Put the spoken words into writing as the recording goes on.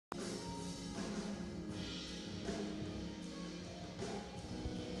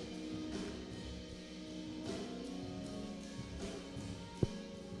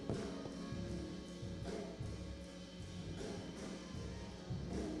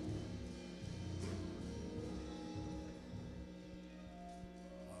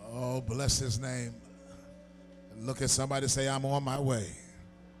Bless his name. Look at somebody, say, I'm on my way.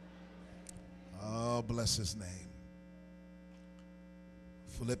 Oh, bless his name.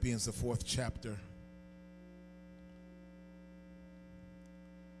 Philippians, the 4th chapter.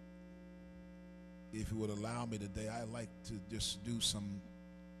 If you would allow me today, I'd like to just do some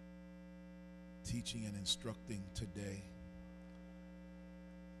teaching and instructing today.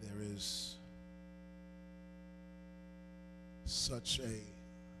 There is such a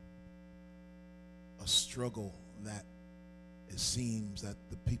struggle that it seems that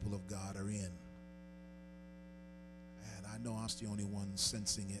the people of God are in. And I know I'm the only one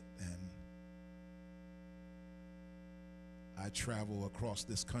sensing it, and I travel across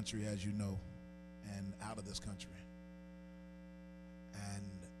this country, as you know, and out of this country.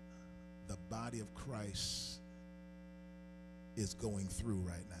 And the body of Christ is going through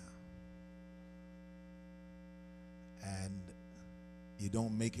right now. And you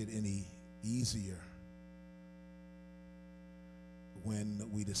don't make it any easier when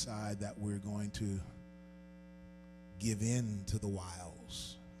we decide that we're going to give in to the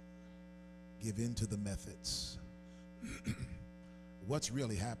wiles, give in to the methods. What's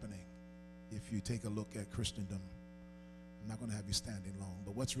really happening, if you take a look at Christendom, I'm not going to have you standing long,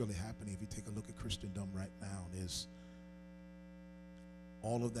 but what's really happening if you take a look at Christendom right now is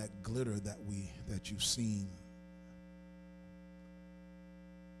all of that glitter that you've seen,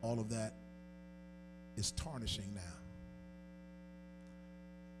 all of that is tarnishing now.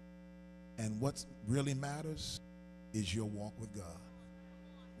 And what really matters is your walk with God.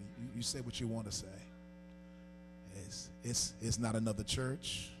 You say what you want to say. It's not another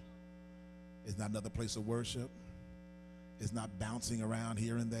church. It's not another place of worship. It's not bouncing around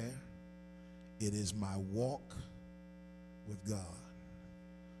here and there. It is my walk with God.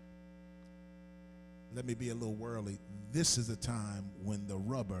 Let me be a little worldly. This is a time when the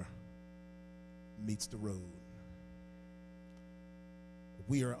rubber meets the road.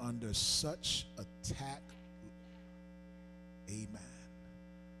 We are under such attack. Amen.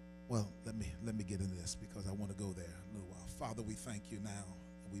 Well, let me get into this because I want to go there a little while. Father, we thank you now,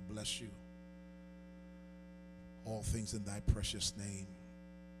 and we bless you. All things in thy precious name.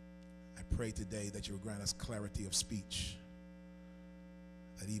 I pray today that you will grant us clarity of speech,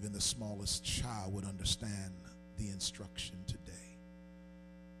 that even the smallest child would understand the instruction today.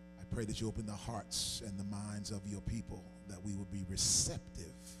 I pray that you open the hearts and the minds of your people, that we would be receptive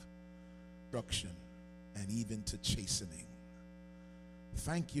to instruction and even to chastening.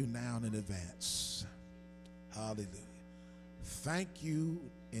 Thank you now in advance. Hallelujah. Thank you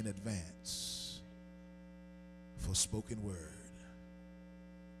in advance for spoken word.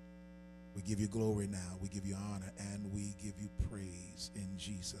 We give you glory now. We give you honor, and we give you praise in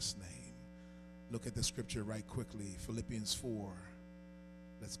Jesus' name. Look at the scripture right quickly. Philippians 4.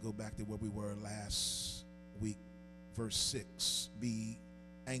 Let's go back to where we were last week. Verse 6. Be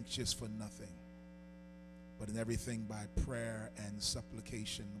anxious for nothing, but in everything by prayer and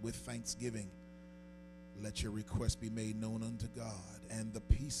supplication with thanksgiving, let your requests be made known unto God, and the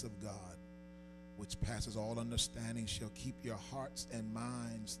peace of God, which passes all understanding, shall keep your hearts and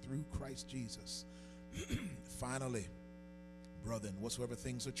minds through Christ Jesus. Finally, brethren, whatsoever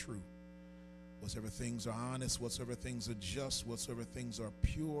things are true, whatsoever things are honest, whatsoever things are just, whatsoever things are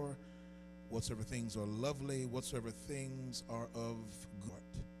pure, whatsoever things are lovely, whatsoever things are of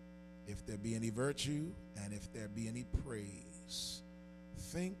good, if there be any virtue and if there be any praise,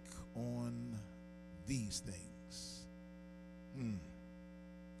 think on these things.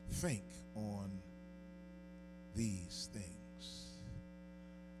 Think on these things.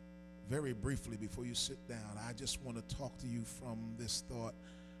 Very briefly, before you sit down, I just want to talk to you from this thought.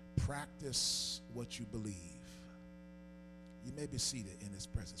 Practice what you believe. You may be seated in his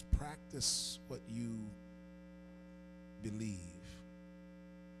presence. Practice what you believe.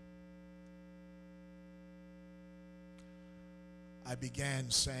 I began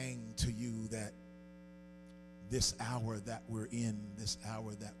saying to you that this hour that we're in, this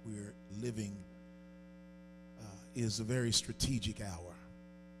hour that we're living, is a very strategic hour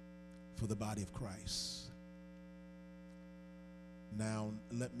for the body of Christ. Now,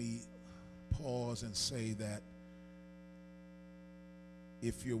 let me pause and say that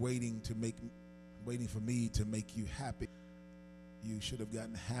if you're waiting for me to make you happy, you should have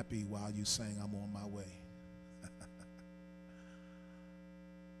gotten happy while you sang I'm on my way.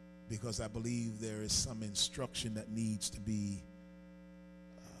 Because I believe there is some instruction that needs to be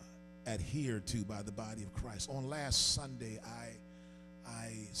adhered to by the body of Christ. On last Sunday,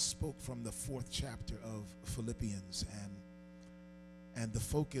 I spoke from the 4th chapter of Philippians, and the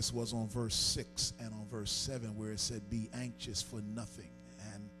focus was on verse 6 and on verse 7, where it said, be anxious for nothing.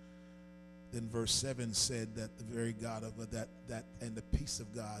 And Then verse 7 said that the very God of that and the peace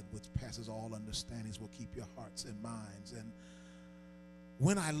of God, which passes all understandings, will keep your hearts and minds. And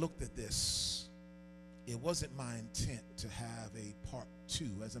when I looked at this, it wasn't my intent to have a part 2.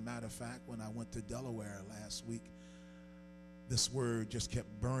 As a matter of fact, when I went to Delaware last week, this word just kept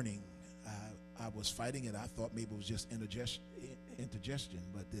burning. I was fighting it. I thought maybe it was just indigestion,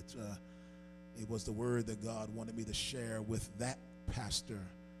 but it was the word that God wanted me to share with that pastor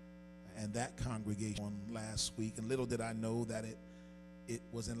and that congregation on last week. And little did I know that it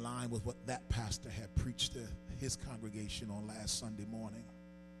was in line with what that pastor had preached to his congregation on last Sunday morning.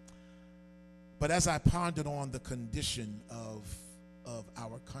 But as I pondered on the condition of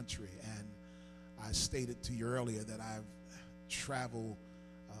our country, and I stated to you earlier that I've traveled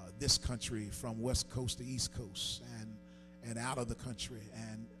this country from West Coast to East Coast and out of the country,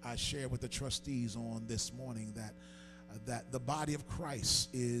 and I shared with the trustees on this morning that the body of Christ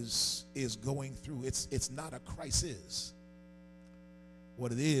is going through. It's not a crisis.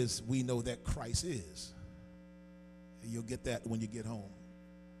 What it is, we know that Christ is. You'll get that when you get home.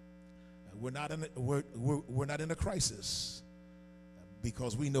 We're not in a crisis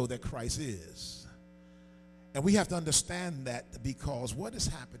because we know that Christ is. And we have to understand that, because what is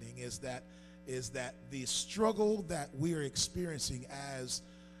happening is that the struggle that we're experiencing as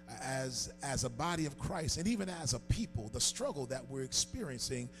a body of Christ, and even as a people, the struggle that we're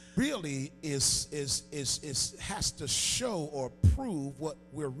experiencing really has to show or prove what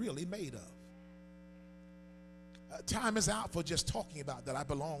we're really made of. Time is out for just talking about that I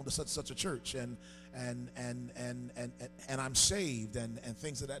belong to such a church and I'm saved and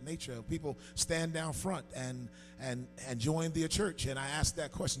things of that nature. People stand down front and join their church, and I ask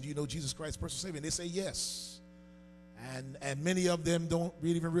that question: do you know Jesus Christ, personal Savior? And they say yes. And many of them don't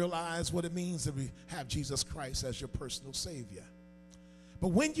really even realize what it means to have Jesus Christ as your personal Savior. But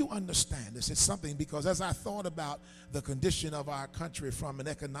when you understand this, it's something, because as I thought about the condition of our country from an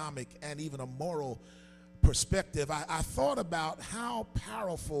economic and even a moral perspective, I thought about how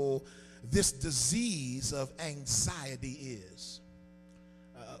powerful this disease of anxiety is.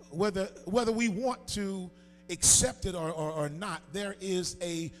 Whether we want to accept it or not, there is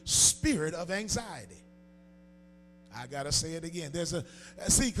a spirit of anxiety. I gotta say it again.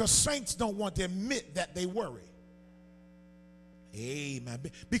 Because saints don't want to admit that they worry. Amen.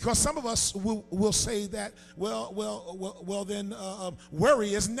 Because some of us will say that, then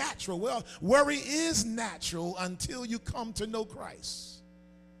worry is natural. Well, worry is natural until you come to know Christ.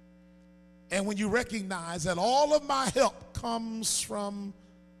 And when you recognize that all of my help comes from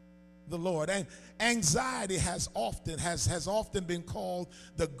the Lord. And anxiety has often been called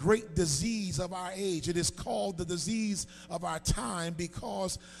the great disease of our age. It is called the disease of our time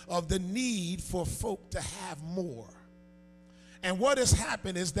because of the need for folk to have more. And what has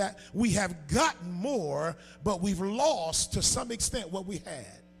happened is that we have gotten more, but we've lost to some extent what we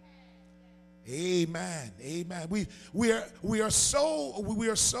had. Amen. Amen. We are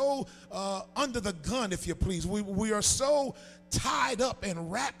so under the gun, if you please. We are so tied up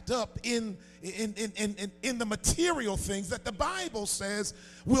and wrapped up in the material things that the Bible says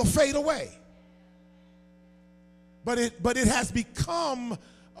will fade away. But it has become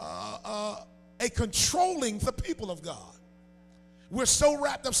a controlling the people of God. We're so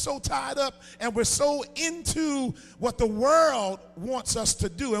wrapped up, so tied up, and we're so into what the world wants us to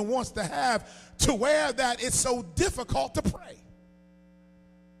do and wants to have, to where that it's so difficult to pray.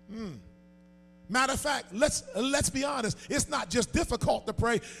 Matter of fact, let's be honest. It's not just difficult to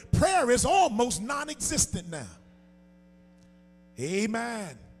pray. Prayer is almost non-existent now.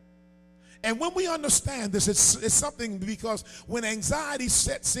 Amen. And when we understand this, it's something, because when anxiety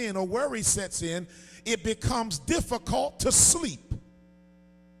sets in or worry sets in, it becomes difficult to sleep.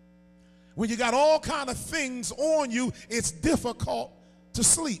 When you got all kind of things on you, it's difficult to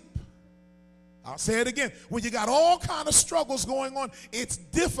sleep. I'll say it again. When you got all kind of struggles going on, it's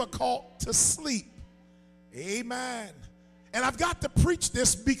difficult to sleep. Amen. And I've got to preach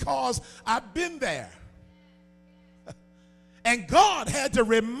this because I've been there. And God had to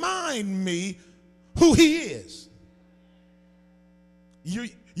remind me who he is.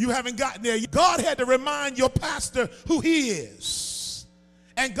 You haven't gotten there. God had to remind your pastor who he is.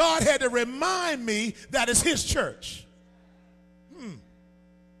 And God had to remind me that it's his church.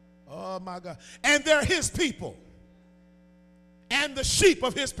 Oh my God. And they're his people. And the sheep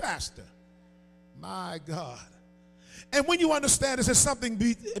of his pastor. My God. And when you understand this, it's something,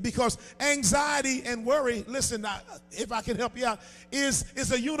 because anxiety and worry, listen, if I can help you out,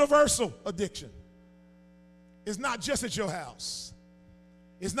 is a universal addiction. It's not just at your house.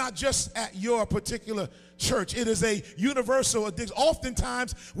 It's not just at your particular church. It is a universal addiction.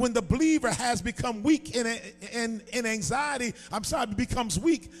 Oftentimes, when the believer has become weak in anxiety, becomes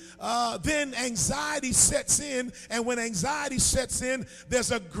weak, then anxiety sets in. And when anxiety sets in, there's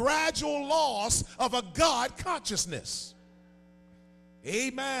a gradual loss of a God consciousness.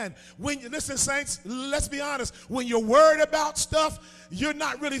 Amen. Listen, saints, let's be honest. When you're worried about stuff, you're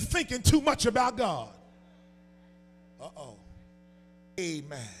not really thinking too much about God. Uh-oh.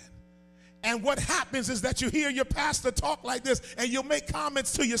 Amen. And what happens is that you hear your pastor talk like this, and you'll make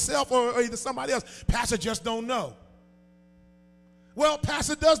comments to yourself or either somebody else. Pastor just don't know. Well,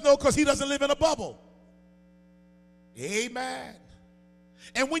 pastor does know because he doesn't live in a bubble. Amen.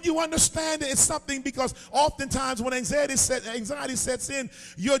 And when you understand it, it's something, because oftentimes when anxiety sets in,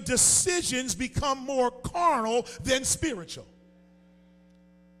 your decisions become more carnal than spiritual.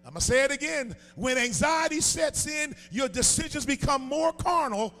 I'm going to say it again. When anxiety sets in, your decisions become more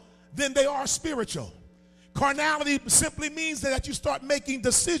carnal than they are spiritual. Carnality simply means that you start making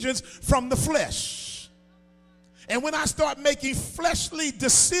decisions from the flesh. And when I start making fleshly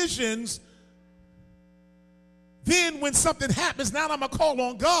decisions, then when something happens, now I'm going to call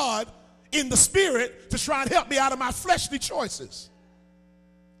on God in the spirit to try and help me out of my fleshly choices.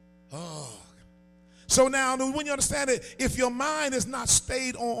 Oh. So now when you understand it, if your mind is not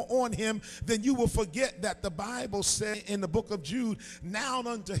stayed on him, then you will forget that the Bible said in the book of Jude, now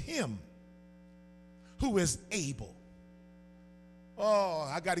unto him who is able. Oh,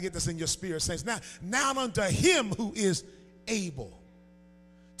 I got to get this in your spirit, saints. Now unto him who is able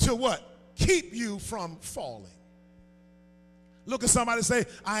to what? Keep you from falling. Look at somebody and say,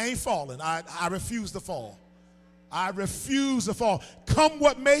 I ain't falling. I refuse to fall. I refuse to fall. Come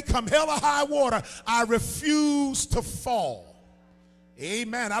what may, come hell or high water, I refuse to fall.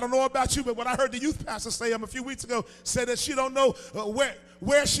 Amen. I don't know about you, but what I heard the youth pastor say a few weeks ago, said that she don't know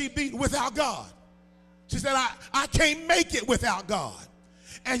where she be without God. She said, I can't make it without God.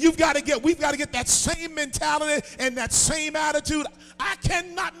 And we've got to get that same mentality and that same attitude. I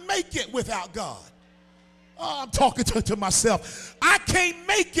cannot make it without God. Oh, I'm talking to myself. I can't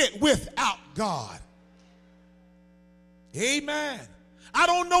make it without God. Amen. I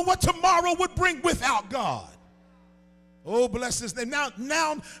don't know what tomorrow would bring without God. Oh, bless his name. Now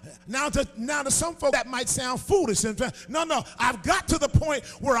to some folks that might sound foolish. No, I've got to the point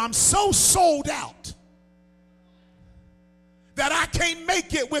where I'm so sold out that I can't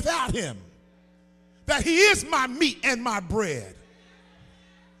make it without him. That he is my meat and my bread.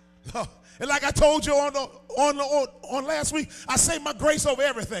 Oh, and like I told you on last week, I say my grace over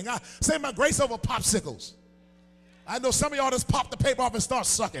everything. I say my grace over popsicles. I know some of y'all just pop the paper off and start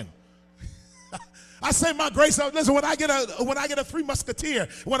sucking. I say my grace over. Listen, when I get a Three Musketeer,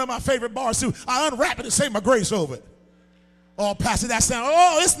 one of my favorite bars too, I unwrap it and say my grace over it. Oh, Pastor, that sound,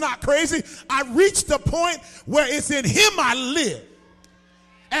 oh, it's not crazy. I reached the point where it's in him I live,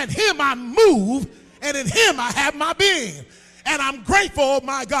 and him I move, and in him I have my being. And I'm grateful, oh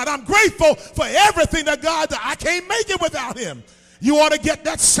my God, I'm grateful for everything that God does. I can't make it without him. You ought to get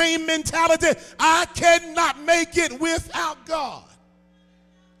that same mentality. I cannot make it without God.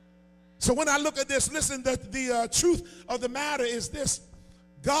 So when I look at this, listen, the truth of the matter is this.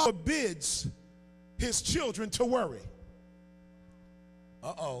 God forbids his children to worry.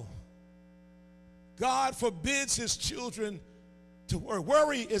 Uh-oh. God forbids his children to worry.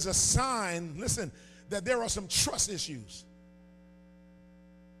 Worry is a sign, listen, that there are some trust issues.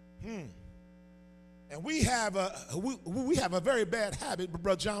 And we have a very bad habit,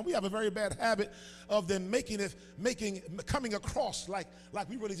 Brother John. We have a very bad habit of them coming across like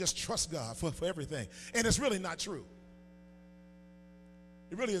we really just trust God for everything. And it's really not true.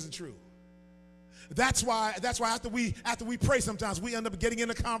 It really isn't true. That's why after we pray sometimes we end up getting in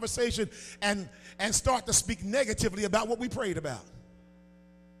a conversation and start to speak negatively about what we prayed about.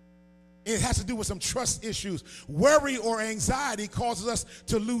 It has to do with some trust issues. Worry or anxiety causes us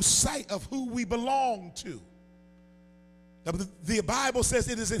to lose sight of who we belong to. The Bible says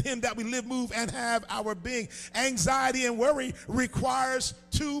it is in him that we live, move, and have our being. Anxiety and worry requires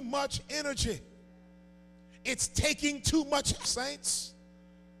too much energy. It's taking too much, saints.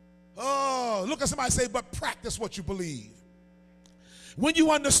 Oh, look at somebody say, but practice what you believe. When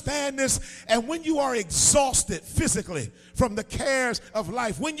you understand this, and when you are exhausted physically from the cares of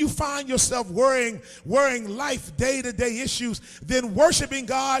life, when you find yourself worrying life day-to-day issues, then worshiping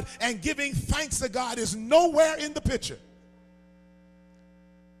God and giving thanks to God is nowhere in the picture.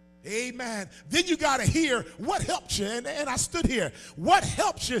 Amen. Then you got to hear what helps you. And I stood here. What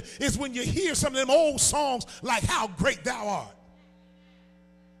helps you is when you hear some of them old songs like How Great Thou Art.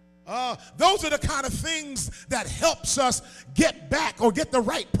 Those are the kind of things that helps us get back or get the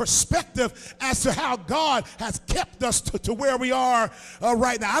right perspective as to how God has kept us to where we are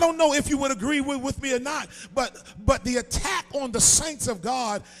right now. I don't know if you would agree with me or not, but the attack on the saints of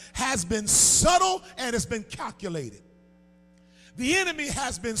God has been subtle and it's been calculated. The enemy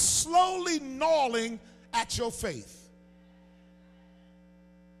has been slowly gnawing at your faith.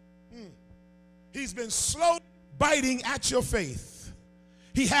 He's been slowly biting at your faith.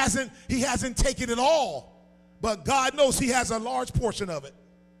 He hasn't taken it all, but God knows he has a large portion of it.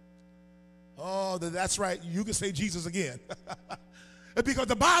 Oh, that's right. You can say Jesus again. Because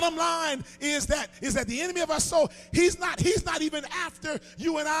the bottom line is that the enemy of our soul, he's not even after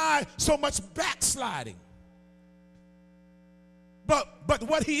you and I so much backsliding. But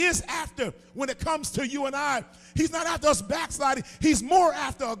what he is after when it comes to you and I, he's not after us backsliding. He's more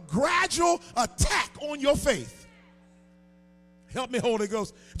after a gradual attack on your faith. Help me, Holy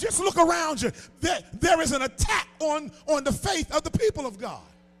Ghost. Just look around you. There is an attack on the faith of the people of God.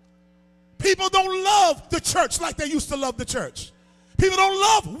 People don't love the church like they used to love the church. People don't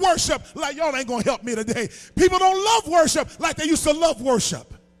love worship like, y'all ain't going to help me today. People don't love worship like they used to love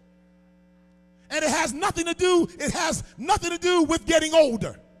worship. And it has nothing to do with getting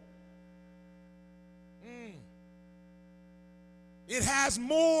older. It has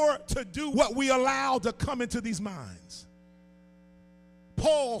more to do with what we allow to come into these minds.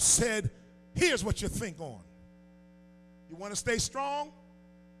 Paul said, here's what you think on. You want to stay strong?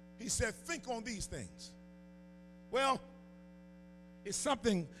 He said, think on these things. Well, it's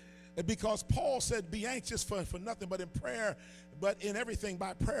something because Paul said, be anxious for nothing but in prayer, but in everything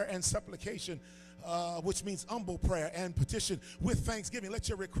by prayer and supplication, which means humble prayer and petition with thanksgiving. Let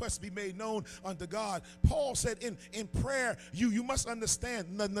your requests be made known unto God. Paul said in prayer, you must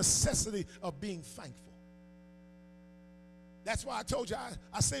understand the necessity of being thankful. That's why I told you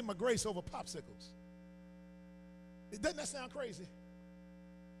I say my grace over popsicles. Doesn't that sound crazy?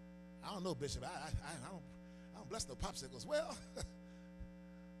 I don't know, Bishop. I don't bless no popsicles. Well,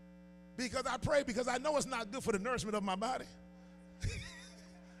 because I pray, because I know it's not good for the nourishment of my body.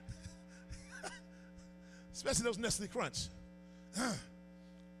 Especially those Nestle Crunch.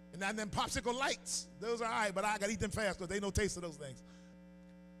 And then them popsicle lights, those are all right, but I got to eat them fast because they no taste of those things.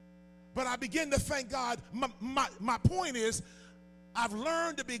 But I begin to thank God. My point is, I've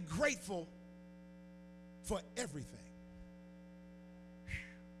learned to be grateful for everything.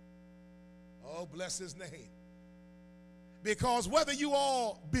 Oh, bless his name. Because whether you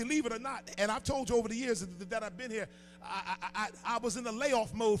all believe it or not, and I've told you over the years that I've been here, I was in the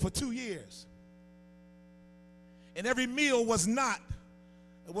layoff mode for 2 years. And every meal was not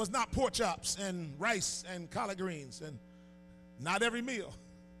pork chops and rice and collard greens, and not every meal.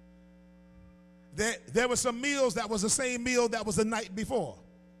 There were some meals that was the same meal that was the night before.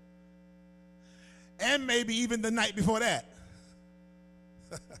 And maybe even the night before that.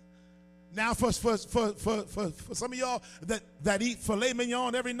 Now for some of y'all that eat filet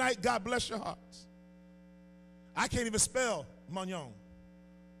mignon every night, God bless your hearts. I can't even spell mignon.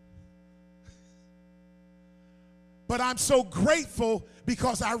 But I'm so grateful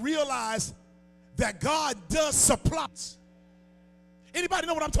because I realize that God does supply. Anybody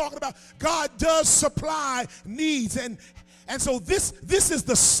know what I'm talking about? God does supply needs. And so this is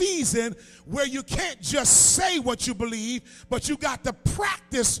the season where you can't just say what you believe, but you got to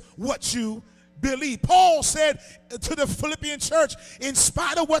practice what you believe. Paul said to the Philippian church, in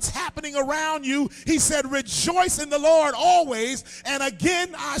spite of what's happening around you, he said, rejoice in the Lord always. And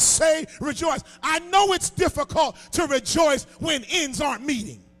again, I say rejoice. I know it's difficult to rejoice when ends aren't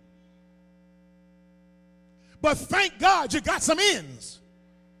meeting. But thank God you got some ends.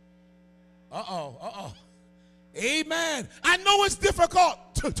 Amen. I know it's difficult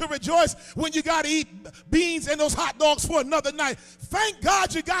to rejoice when you got to eat beans and those hot dogs for another night. Thank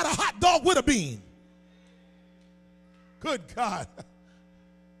God you got a hot dog with a bean. Good God.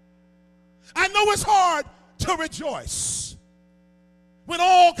 I know it's hard to rejoice when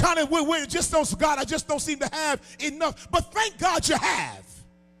all kind of, we just don't, God, I just don't seem to have enough. But thank God you have.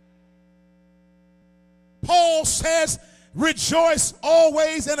 Paul says, rejoice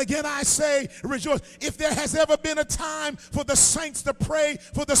always, and again I say rejoice. If there has ever been a time for the saints to pray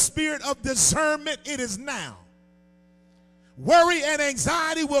for the spirit of discernment, it is now. Worry and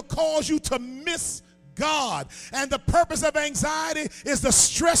anxiety will cause you to miss God. And the purpose of anxiety is to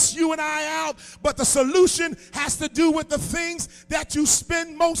stress you and I out, but the solution has to do with the things that you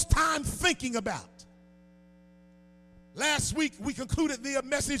spend most time thinking about. Last week we concluded the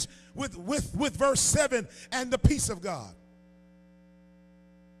message with verse 7, and the peace of God,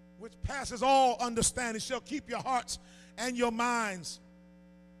 which passes all understanding, shall keep your hearts and your minds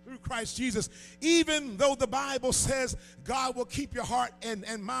through Christ Jesus. Even though the Bible says God will keep your heart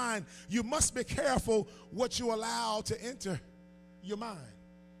and mind, you must be careful what you allow to enter your mind.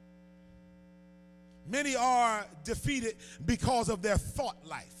 Many are defeated because of their thought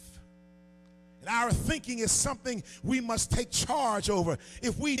life. And our thinking is something we must take charge over.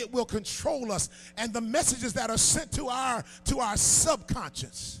 If we, it will control us. And the messages that are sent to our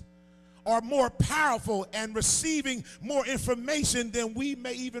subconscious are more powerful and receiving more information than we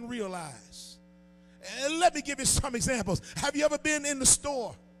may even realize. And let me give you some examples. Have you ever been in the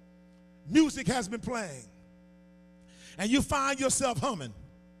store? Music has been playing, and you find yourself humming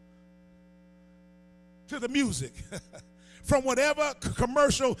to the music from whatever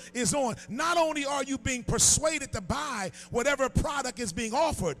commercial is on. Not only are you being persuaded to buy whatever product is being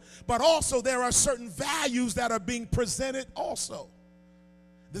offered, but also there are certain values that are being presented also.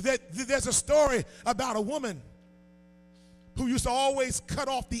 There's a story about a woman who used to always cut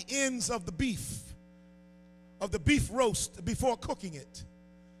off the ends of the beef roast before cooking it.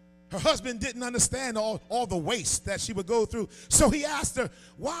 Her husband didn't understand all the waste that she would go through. So he asked her,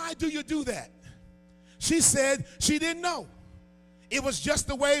 "Why do you do that?" She said she didn't know. It was just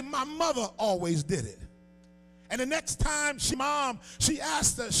the way my mother always did it. And the next time she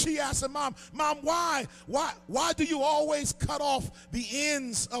asked her, "Mom, why do you always cut off the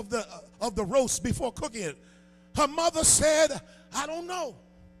ends of the roast before cooking it?" Her mother said, "I don't know.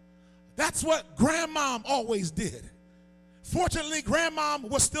 That's what Grandmom always did." Fortunately, Grandmom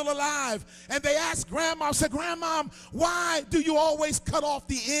was still alive, and they asked Grandmom, said, "Grandmom, why do you always cut off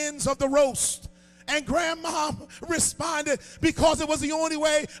the ends of the roast?" And Grandmom responded, "Because it was the only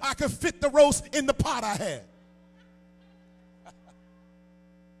way I could fit the roast in the pot I had."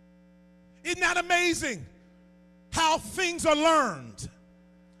 Isn't that amazing how things are learned?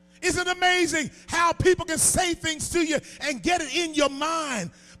 Isn't it amazing how people can say things to you and get it in your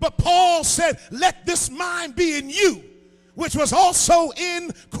mind? But Paul said, "Let this mind be in you, which was also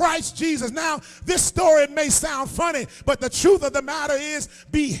in Christ Jesus." Now, this story may sound funny, but the truth of the matter is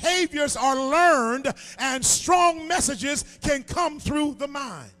behaviors are learned and strong messages can come through the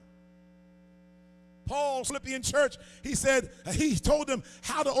mind. Paul's Philippian church, he told them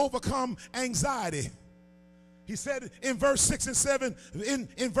how to overcome anxiety. He said in verse 6 and 7,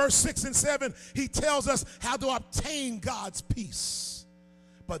 in verse 6 and 7, he tells us how to obtain God's peace.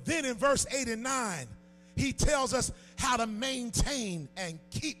 But then in verse 8 and 9, he tells us how to maintain and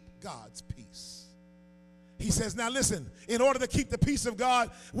keep God's peace. He says, now listen, in order to keep the peace of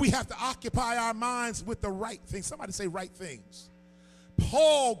God, we have to occupy our minds with the right things. Somebody say right things.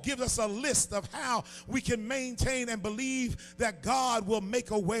 Paul gives us a list of how we can maintain and believe that God will make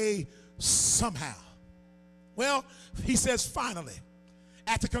a way somehow. Well, he says finally,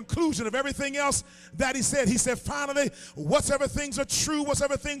 at the conclusion of everything else that he said, finally, whatsoever things are true,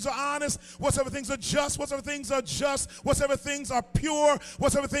 whatsoever things are honest, whatsoever things are just, whatsoever things are just, whatsoever things are pure,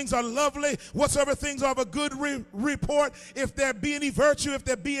 whatsoever things are lovely, whatsoever things are of a good report, if there be any virtue, if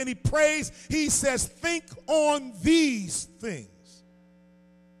there be any praise, he says, think on these things.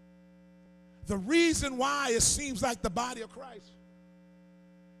 The reason why it seems like the body of Christ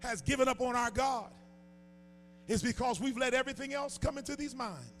has given up on our God is because we've let everything else come into these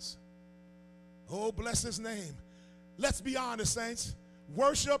minds. Oh, bless his name. Let's be honest, saints.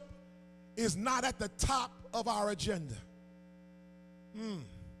 Worship is not at the top of our agenda.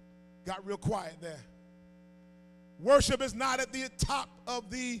 Got real quiet there. Worship is not at the top of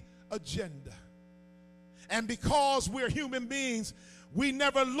the agenda. And because we're human beings, we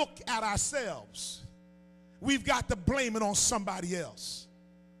never look at ourselves. We've got to blame it on somebody else.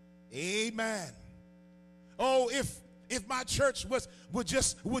 Amen. Oh, if my church would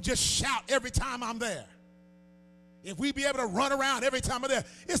just shout every time I'm there. If we be able to run around every time I'm there.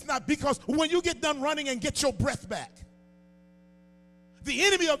 It's not, because when you get done running and get your breath back, the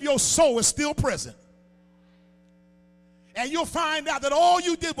enemy of your soul is still present. And you'll find out that all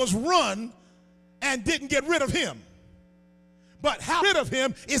you did was run and didn't get rid of him. But how rid of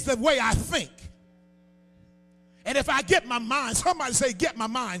him is the way I think. And if I get my mind, somebody say, get my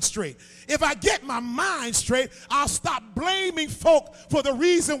mind straight. If I get my mind straight, I'll stop blaming folk for the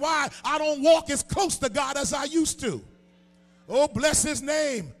reason why I don't walk as close to God as I used to. Oh, bless his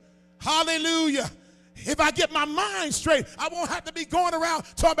name. Hallelujah. If I get my mind straight, I won't have to be going around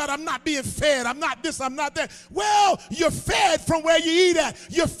talking about I'm not being fed, I'm not this, I'm not that. Well, you're fed from where you eat at.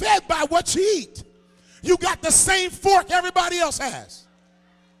 You're fed by what you eat. You got the same fork everybody else has.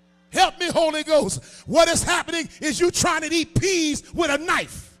 Help me, Holy Ghost. What is happening is you trying to eat peas with a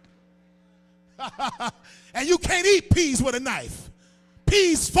knife. And you can't eat peas with a knife.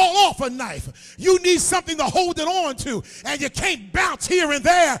 peas fall off a knife. You need something to hold it on to, and you can't bounce here and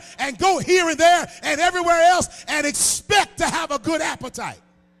there and go here and there and everywhere else and expect to have a good appetite.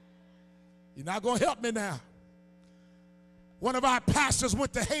 You're not going to help me now. One of our pastors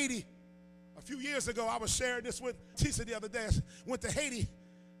went to Haiti a few years ago. I was sharing this with Tisa the other day. Went to Haiti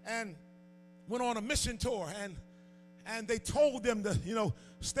and went on a mission tour, and they told them to,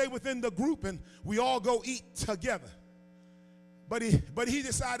 stay within the group and we all go eat together. But he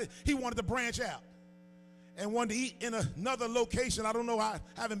decided he wanted to branch out and wanted to eat in another location. I don't know, I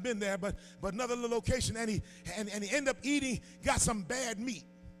haven't been there, but another location, and he ended up got some bad meat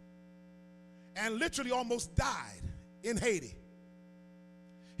and literally almost died in Haiti.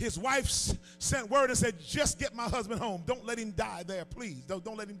 His wife sent word and said, just get my husband home. Don't let him die there, please.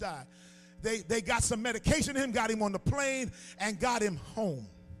 Don't let him die. They got some medication to him, got him on the plane, and got him home.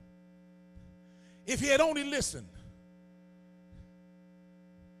 If he had only listened,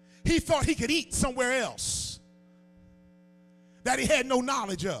 he thought he could eat somewhere else that he had no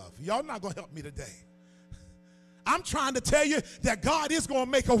knowledge of. Y'all not going to help me today. I'm trying to tell you that God is going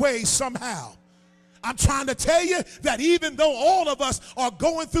to make a way somehow. I'm trying to tell you that even though all of us are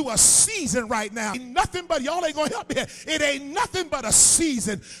going through a season right now, nothing but, y'all ain't going to help me here. It ain't nothing but a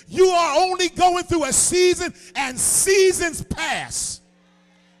season. You are only going through a season, and seasons pass.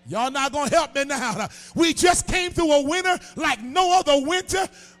 Y'all not going to help me now. We just came through a winter like no other winter.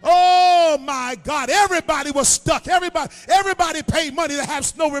 Oh, my God. Everybody was stuck. Everybody paid money to have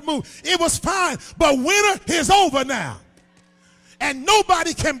snow removed. It was fine, but winter is over now. And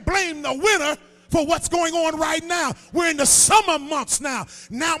nobody can blame the winter for what's going on right now. We're in the summer months now.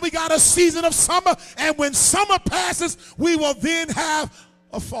 Now we got a season of summer, and when summer passes, we will then have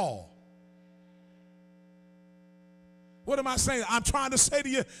a fall. What am I saying? I'm trying to say to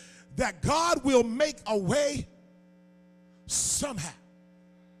you that God will make a way somehow.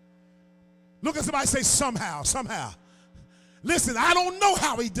 Look at somebody, say somehow, somehow. Listen, I don't know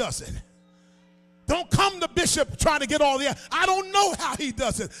how he does it. Don't come to Bishop trying to get all the, I don't know how he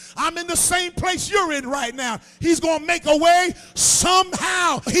does it. I'm in the same place you're in right now. He's going to make a way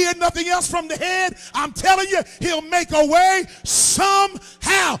somehow. Hear nothing else from the head. I'm telling you, he'll make a way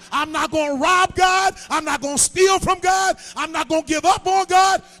somehow. I'm not going to rob God. I'm not going to steal from God. I'm not going to give up on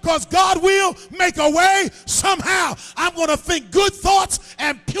God, because God will make a way somehow. I'm going to think good thoughts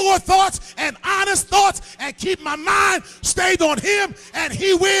and pure thoughts and honest thoughts and keep my mind stayed on him, and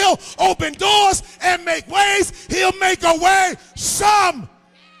he will open doors and make ways. He'll make a way somehow.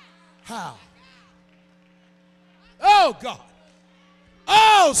 Oh, God.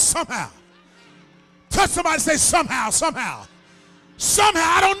 Oh, somehow. Touch somebody, say somehow, somehow. Somehow.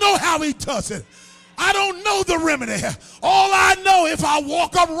 I don't know how he does it. I don't know the remedy. All I know, if I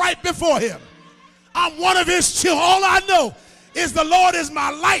walk up right before him, I'm one of his children. All I know is the Lord is my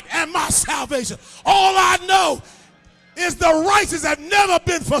light and my salvation. All I know is the righteous have never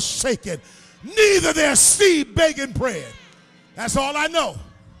been forsaken, neither their seed begging bread. That's all I know.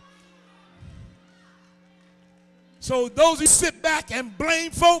 So those who sit back and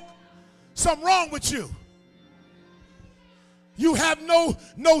blame folk, something wrong with you. You have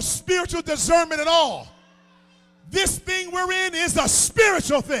no spiritual discernment at all. This thing we're in is a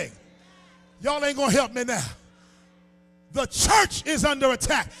spiritual thing. Y'all ain't gonna help me now. The church is under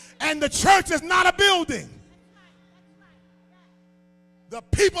attack, and the church is not a building. The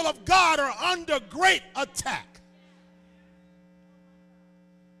people of God are under great attack.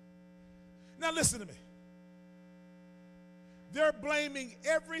 Now listen to me. They're blaming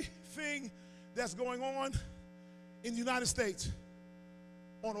everything that's going on in the United States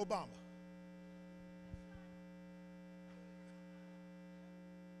on Obama.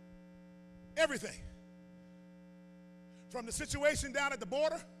 Everything. From the situation down at the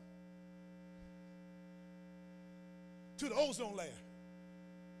border to the ozone layer.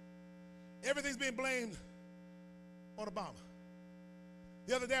 Everything's being blamed on Obama.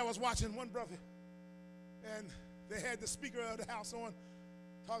 The other day I was watching one brother, and they had the Speaker of the House on,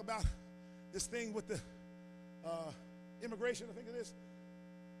 talk about this thing with the immigration, I think it is.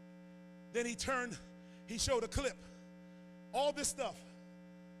 Then he showed a clip. All this stuff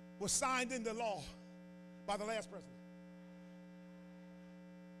was signed into law by the last president,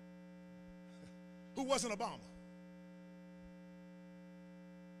 who wasn't Obama.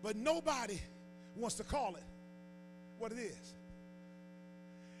 But nobody wants to call it what it is.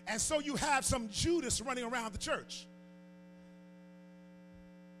 And so you have some Judas running around the church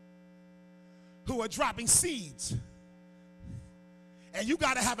who are dropping seeds. And you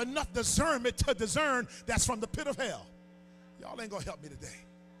got to have enough discernment to discern that's from the pit of hell. Y'all ain't going to help me today.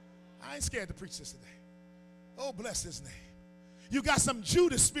 I ain't scared to preach this today. Oh, bless his name. You got some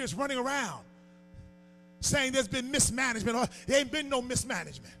Judas spirits running around saying there's been mismanagement, or there ain't been no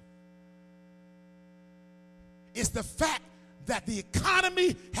mismanagement. It's the fact that the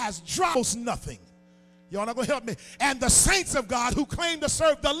economy has dropped almost nothing. Y'all not going to help me. And the saints of God who claim to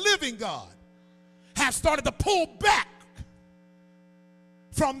serve the living God have started to pull back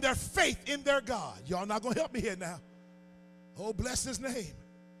from their faith in their God. Y'all not going to help me here now. Oh, bless his name.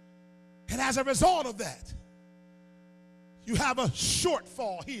 And as a result of that, you have a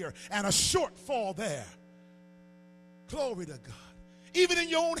shortfall here and a shortfall there. Glory to God. Even in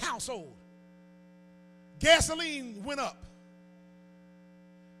your own household, gasoline went up.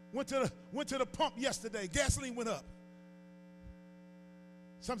 Went to the pump yesterday. Gasoline went up.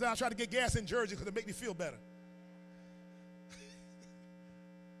 Sometimes I try to get gas in Jersey because it makes me feel better.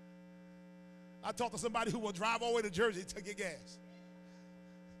 I talked to somebody who will drive all the way to Jersey to get gas.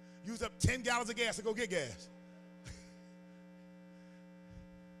 Use up 10 gallons of gas to go get gas.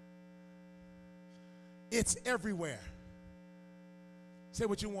 It's everywhere. Say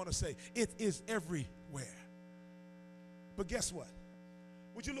what you want to say. It is everywhere. But guess what?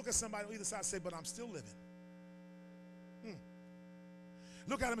 Would you look at somebody on either side and say, but I'm still living?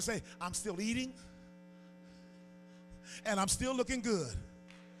 Look at him and say, I'm still eating, and I'm still looking good.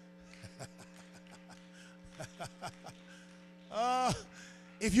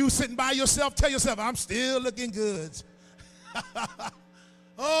 If you sitting by yourself, tell yourself, I'm still looking good.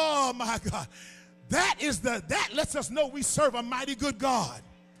 Oh, my God. That lets us know we serve a mighty good God.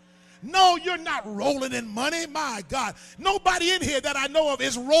 No, you're not rolling in money. My God. Nobody in here that I know of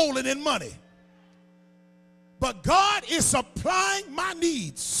is rolling in money. But God is supplying my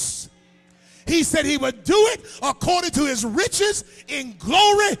needs. He said he would do it according to his riches in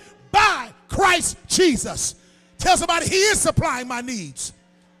glory by Christ Jesus. Tell somebody he is supplying my needs.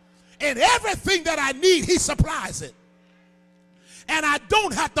 And everything that I need, he supplies it. And I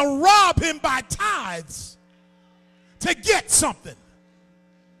don't have to rob him by tithes to get something.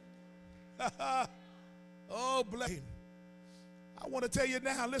 Oh, bless him. I want to tell you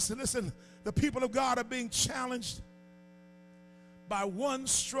now, listen, the people of God are being challenged by one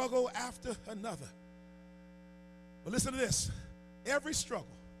struggle after another. But listen to this. Every struggle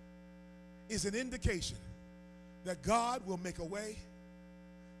is an indication that God will make a way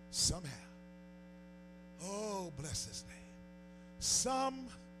somehow. Oh, bless his name. Somehow.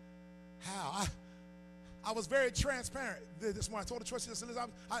 I was very transparent this morning. I told the church,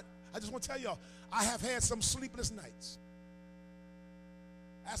 I just want to tell y'all, I have had some sleepless nights.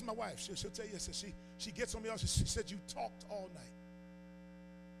 Ask my wife. She'll tell you. She gets on me. She said, you talked all night.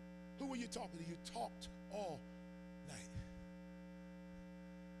 Who were you talking to? You talked all night.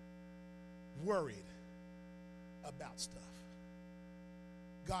 Worried about stuff.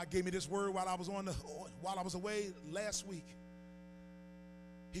 God gave me this word while I was away last week.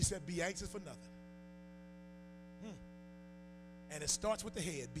 He said, be anxious for nothing. And it starts with the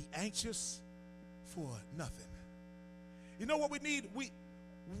head. Be anxious for nothing. You know what we need? We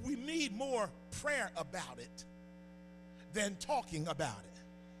need more prayer about it than talking about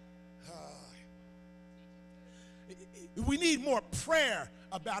it. We need more prayer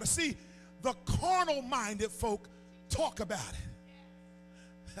about it. See, the carnal-minded folk talk about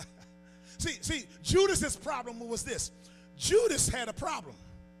it. See, Judas's problem was this. Judas had a problem.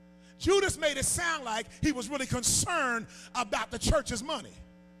 Judas made it sound like he was really concerned about the church's money.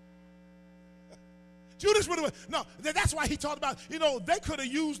 Judas would have, no, that's why he talked about, they could have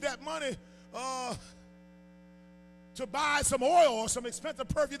used that money to buy some oil or some expensive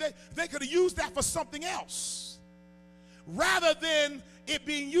perfume. They could have used that for something else rather than it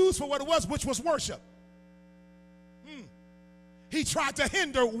being used for what it was, which was worship. He tried to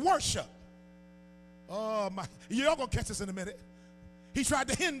hinder worship. Oh, my, y'all gonna catch this in a minute. He tried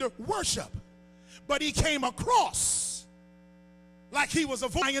to hinder worship, but he came across like he was a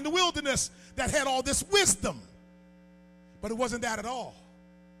vine in the wilderness that had all this wisdom, but it wasn't that at all.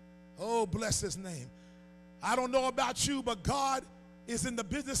 Oh, bless his name. I don't know about you, but God is in the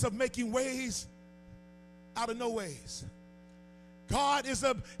business of making ways out of no ways. God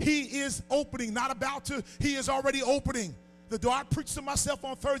he is opening, not about to, he is already opening the door. I preached to myself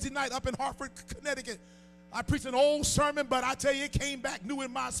on Thursday night up in Hartford, Connecticut. I preached an old sermon, but I tell you, it came back new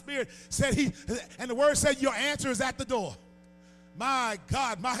in my spirit. And the word said, your answer is at the door. My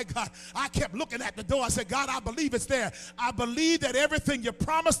God, I kept looking at the door. I said, God, I believe it's there. I believe that everything you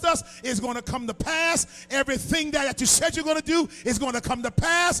promised us is going to come to pass. Everything that you said you're going to do is going to come to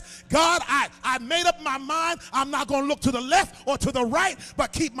pass. God, I made up my mind. I'm not going to look to the left or to the right,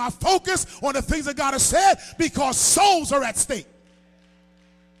 but keep my focus on the things that God has said, because souls are at stake.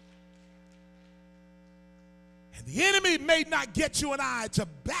 The enemy may not get you and I to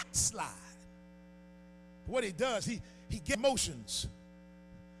backslide. What he does, he gets emotions.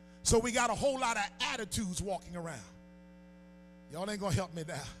 So we got a whole lot of attitudes walking around. Y'all ain't gonna help me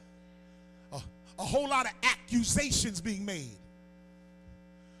now. A whole lot of accusations being made.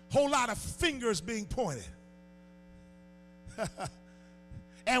 Whole lot of fingers being pointed.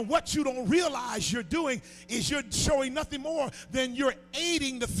 And what you don't realize you're doing is you're showing nothing more than you're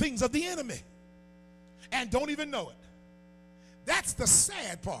aiding the things of the enemy. And don't even know it. That's the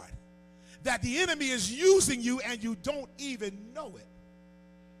sad part. That the enemy is using you and you don't even know it.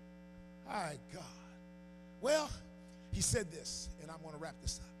 My God. Well, he said this, and I'm going to wrap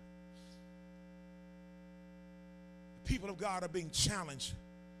this up. The people of God are being challenged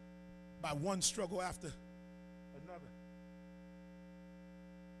by one struggle after another.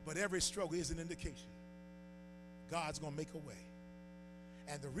 But every struggle is an indication God's going to make a way.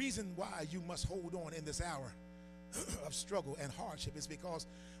 And the reason why you must hold on in this hour of struggle and hardship is because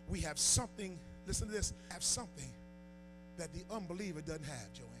we have something, listen to this, have something that the unbeliever doesn't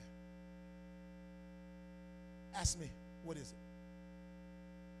have, Joanne. Ask me, what is it?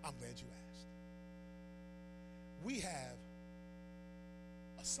 I'm glad you asked. We have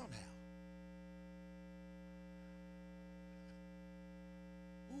a somehow.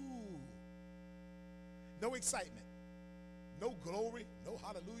 Ooh. No excitement. No glory. No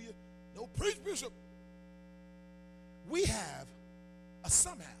hallelujah. No preach, bishop. We have a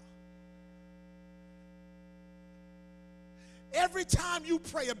somehow. Every time you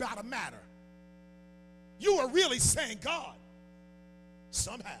pray about a matter, you are really saying, God,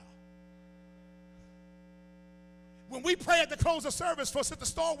 somehow. When we pray at the close of service for Sister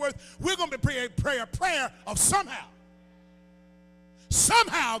Stallworth, we're going to pray a prayer of somehow.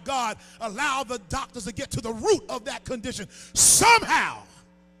 Somehow, God, allow the doctors to get to the root of that condition. Somehow.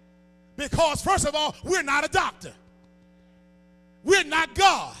 Because, first of all, we're not a doctor. We're not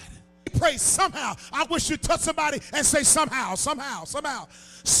God. We pray somehow. I wish you'd touch somebody and say somehow, somehow, somehow.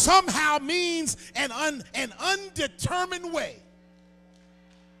 Somehow means an undetermined way.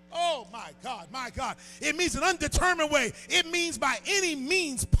 Oh, my God, my God. It means an undetermined way. It means by any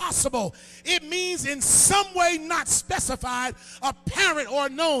means possible. It means in some way not specified, apparent or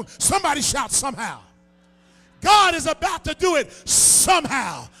known. Somebody shout somehow. God is about to do it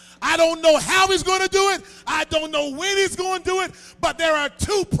somehow. I don't know how he's going to do it. I don't know when he's going to do it. But there are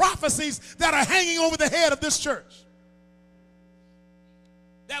two prophecies that are hanging over the head of this church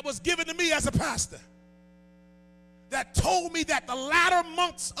that was given to me as a pastor, that told me that the latter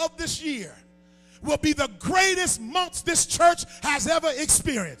months of this year will be the greatest months this church has ever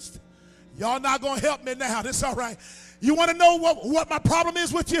experienced. Y'all not going to help me now. This all right. You want to know what my problem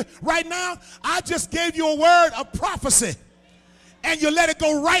is with you right now? I just gave you a word of prophecy, and you let it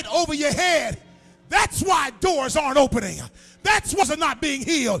go right over your head. That's why doors aren't opening. That's why they're not being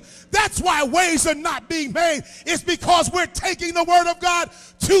healed. That's why ways are not being made. It's because we're taking the word of God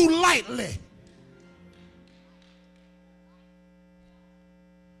too lightly.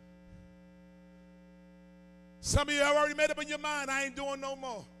 Some of you have already made up in your mind, I ain't doing no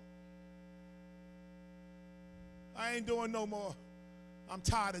more. I ain't doing no more. I'm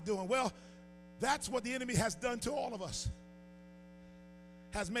tired of doing. Well, that's what the enemy has done to all of us.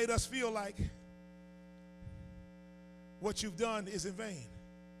 Has made us feel like what you've done is in vain.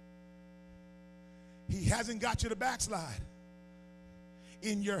 He hasn't got you to backslide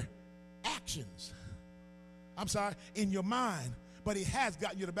in your actions. I'm sorry, in your mind, but he has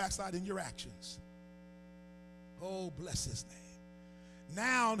gotten you to backslide in your actions. Oh, bless his name.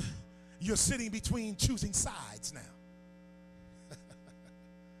 Now you're sitting between choosing sides now.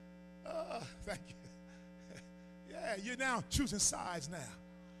 Thank you. Yeah, you're now choosing sides now.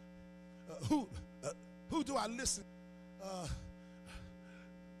 Who do I listen?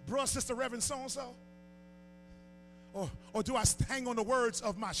 Brother, sister, reverend, so-and-so? Or do I hang on the words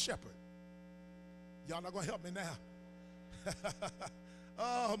of my shepherd? Y'all not going to help me now.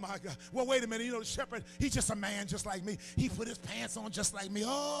 Oh, my God. Well, wait a minute. You know, the shepherd, he's just a man just like me. He put his pants on just like me.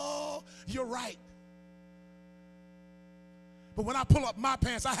 Oh, you're right. But when I pull up my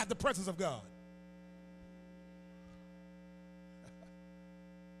pants, I have the presence of God.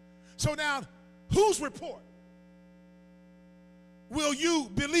 So now, whose report will you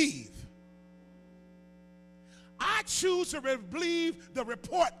believe? I choose to believe the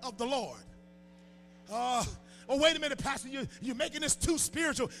report of the Lord. Oh, wait a minute, Pastor, you're making this too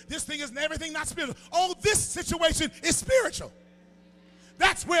spiritual. This thing isn't everything not spiritual. Oh, this situation is spiritual.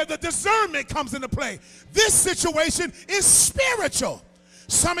 That's where the discernment comes into play. This situation is spiritual.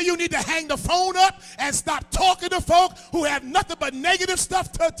 Some of you need to hang the phone up and stop talking to folk who have nothing but negative stuff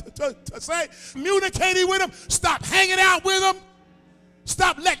to say. Communicating with them. Stop hanging out with them.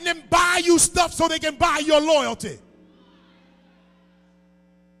 Stop letting them buy you stuff so they can buy your loyalty.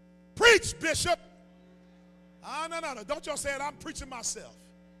 Preach, Bishop. No. Don't y'all say it. I'm preaching myself.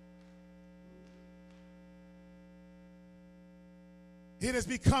 It has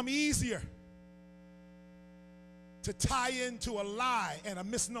become easier to tie into a lie and a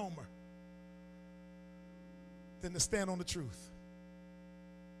misnomer than to stand on the truth.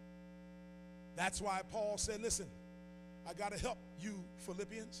 That's why Paul said, listen, I got to help you,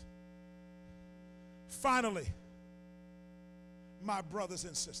 Philippians. Finally, my brothers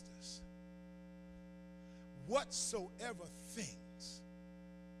and sisters, whatsoever things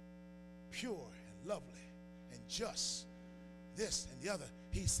pure and lovely and just, this and the other,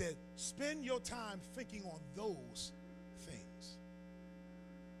 he said, spend your time thinking on those things.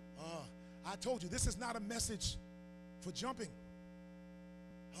 I told you, this is not a message for jumping.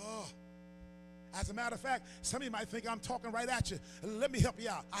 As a matter of fact, some of you might think I'm talking right at you. Let me help you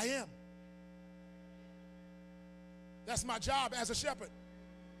out. I am. That's my job as a shepherd.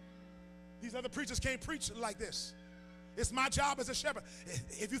 These other preachers can't preach like this. It's my job as a shepherd.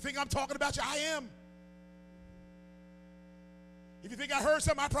 If you think I'm talking about you, I am. If you think I heard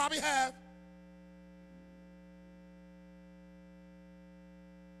something, I probably have.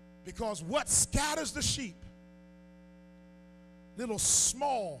 Because what scatters the sheep, little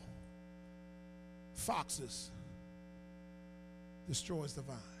small foxes, destroys the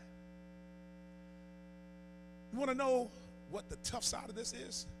vine. You want to know what the tough side of this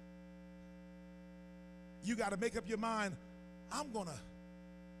is? You got to make up your mind, I'm going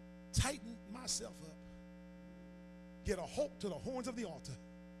to tighten myself up, get a hook to the horns of the altar,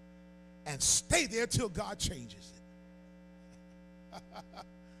 and stay there till God changes it.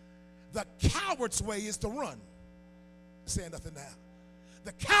 The coward's way is to run. Say nothing now.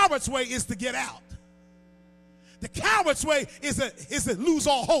 The coward's way is to get out. The coward's way is to lose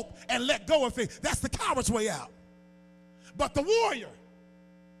all hope and let go of things. That's the coward's way out. But the warrior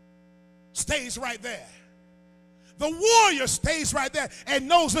stays right there. The warrior stays right there and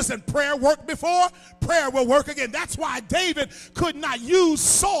knows, listen, prayer worked before, prayer will work again. That's why David could not use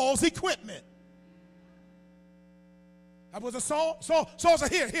Saul's equipment. I was a Saul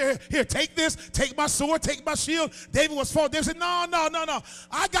said, here, take this, take my sword, take my shield. David was fought. They said, no.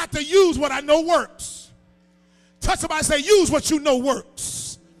 I got to use what I know works. Touch somebody and say, use what you know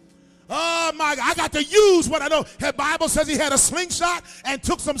works. Oh my God, I got to use what I know. The Bible says he had a slingshot and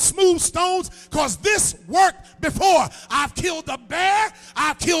took some smooth stones because this worked before. I've killed the bear.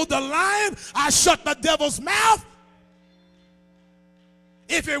 I've killed the lion. I shut the devil's mouth.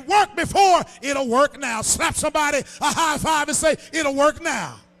 If it worked before, it'll work now. Slap somebody a high five and say, it'll work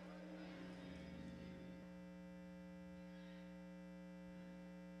now.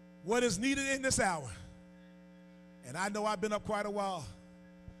 What is needed in this hour? And I know I've been up quite a while,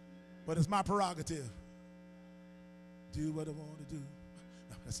 but it's my prerogative. Do what I want to do.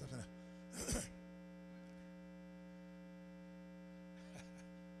 No, that's something else.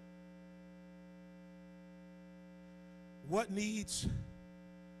 What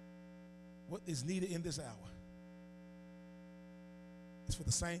is needed in this hour is for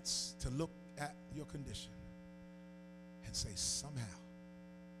the saints to look at your condition and say, somehow.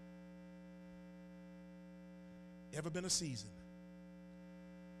 Ever been a season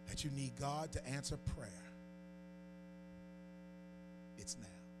that you need God to answer prayer? It's now.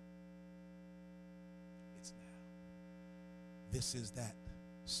 It's now. This is that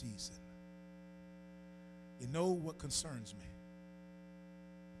season. You know what concerns me?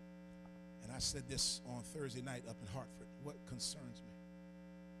 And I said this on Thursday night up in Hartford. What concerns me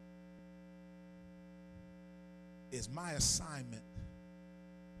is my assignment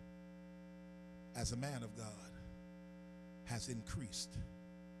as a man of God has increased.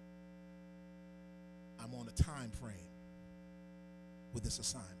 I'm on a time frame with this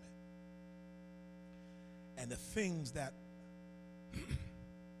assignment. And the things that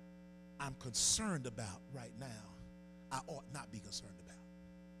I'm concerned about right now, I ought not be concerned about.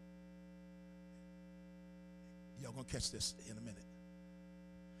 Y'all gonna catch this in a minute.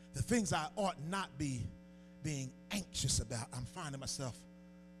 The things I ought not be being anxious about, I'm finding myself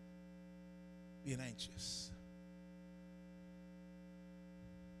being anxious.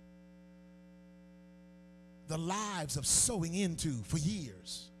 The lives of sowing into for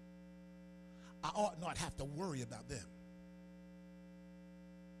years, I ought not have to worry about them.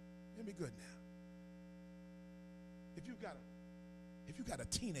 Let me good now. If you got a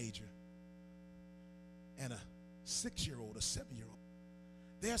teenager and a 6-year-old, a 7-year-old,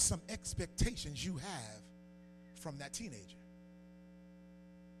 there's some expectations you have from that teenager.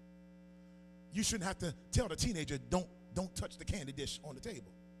 You shouldn't have to tell the teenager, don't touch the candy dish on the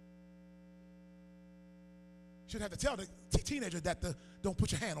table. You should have to tell the teenager that don't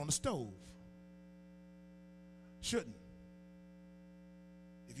put your hand on the stove. Shouldn't.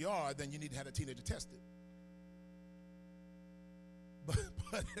 If you are, then you need to have the teenager tested. But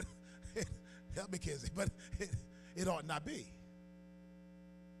help me, kids. But it ought not be.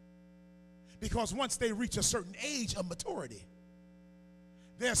 Because once they reach a certain age of maturity,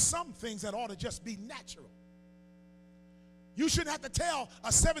 there's some things that ought to just be natural. You shouldn't have to tell a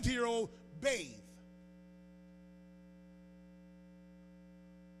 17-year-old, bathe.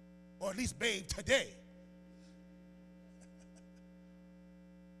 Or at least bathe today.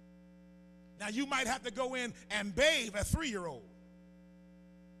 Now you might have to go in and bathe a 3-year-old.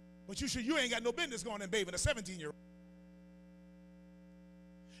 But you ain't got no business going and bathing a 17-year-old.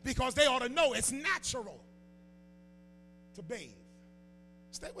 Because they ought to know it's natural to bathe.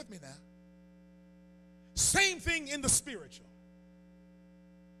 Stay with me now. Same thing in the spiritual.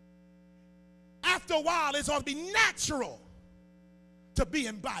 After a while, it ought to be natural to be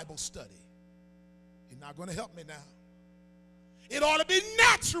in Bible study. You're not going to help me now. It ought to be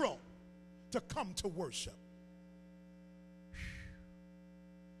natural to come to worship.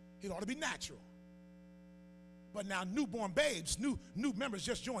 It ought to be natural. But now newborn babes, new members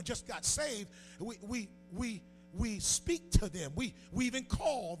just joined, just got saved. We speak to them. We even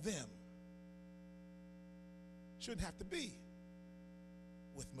call them. Shouldn't have to be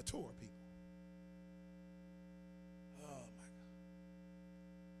with mature people. Oh my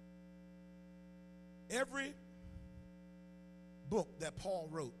God. Every book that Paul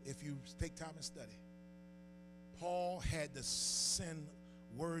wrote, if you take time and study, Paul had to send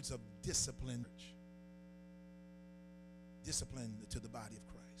words of discipline to the body of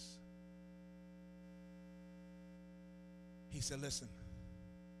Christ. He said, listen,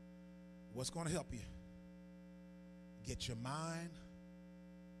 what's going to help you? Get your mind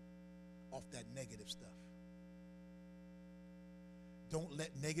off that negative stuff. Don't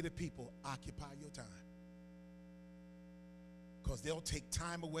let negative people occupy your time. Because they'll take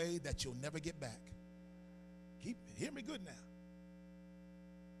time away that you'll never get back. Hear me good now.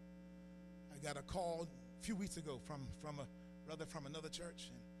 I got a call a few weeks ago from a brother from another church,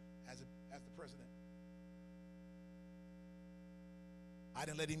 and as the president. I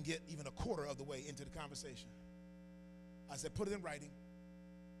didn't let him get even a quarter of the way into the conversation. I said, put it in writing.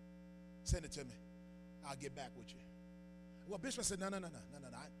 Send it to me. I'll get back with you. Well, Bishop said, no. I'm not going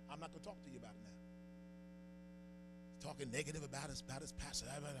to talk to you about it now. Talking negative about his pastor.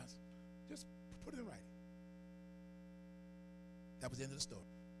 Just put it in writing. That was the end of the story.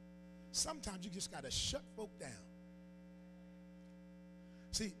 Sometimes you just got to shut folk down.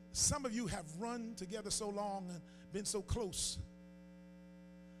 See, some of you have run together so long and been so close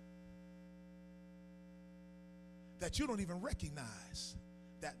that you don't even recognize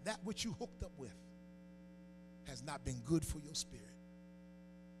that which you hooked up with has not been good for your spirit.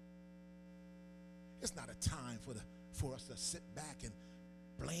 It's not a time for us to sit back and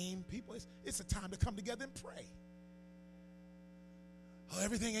blame people. It's a time to come together and pray. Oh,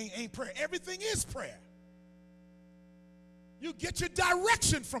 everything ain't prayer. Everything is prayer. You get your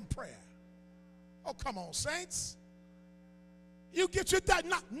direction from prayer. Oh, come on, saints. You get your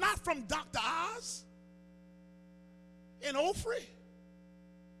not from Dr. Oz in Ofri.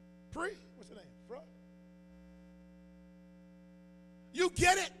 What's her name? Fro. You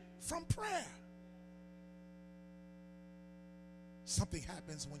get it from prayer. Something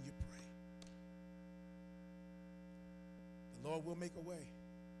happens when you pray. The Lord will make a way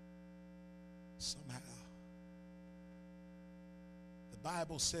somehow. The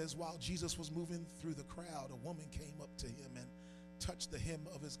Bible says while Jesus was moving through the crowd, a woman came up to him and touched the hem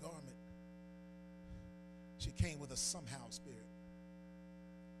of his garment. She came with a somehow spirit.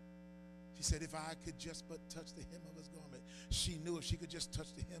 She said, if I could just but touch the hem of his garment. She knew if she could just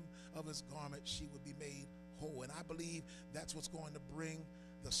touch the hem of his garment, she would be made whole. And I believe that's what's going to bring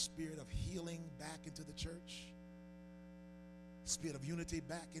the spirit of healing back into the church. Spirit of unity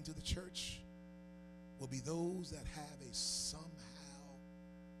back into the church will be those that have a somehow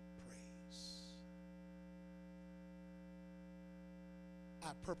praise. I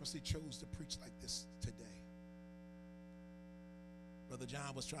purposely chose to preach like this today. Brother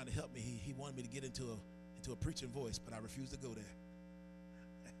John was trying to help me. He wanted me to get into a preaching voice, but I refused to go there.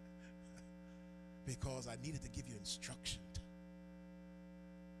 Because I needed to give you instruction.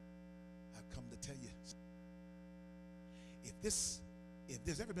 I've come to tell you, if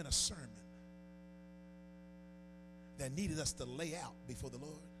there's ever been a sermon that needed us to lay out before the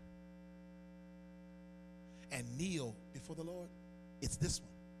Lord and kneel before the Lord, it's this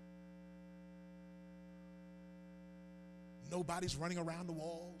one. Nobody's running around the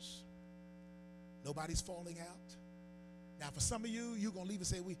walls. Nobody's falling out. Now, for some of you, you're going to leave and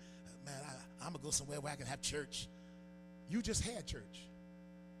say, man, I'm going to go somewhere where I can have church. You just had church.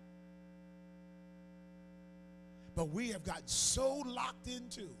 But we have gotten so locked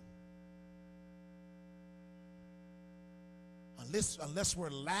into, unless we're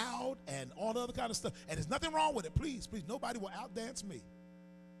loud and all the other kind of stuff, and there's nothing wrong with it, please, nobody will outdance me.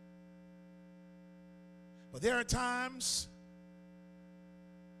 But there are times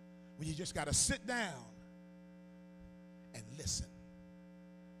when you just got to sit down and listen.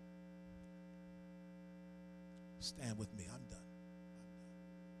 Stand with me. I'm done.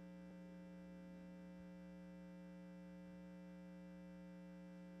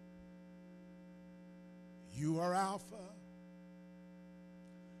 You are Alpha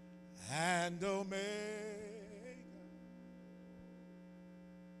and Omega.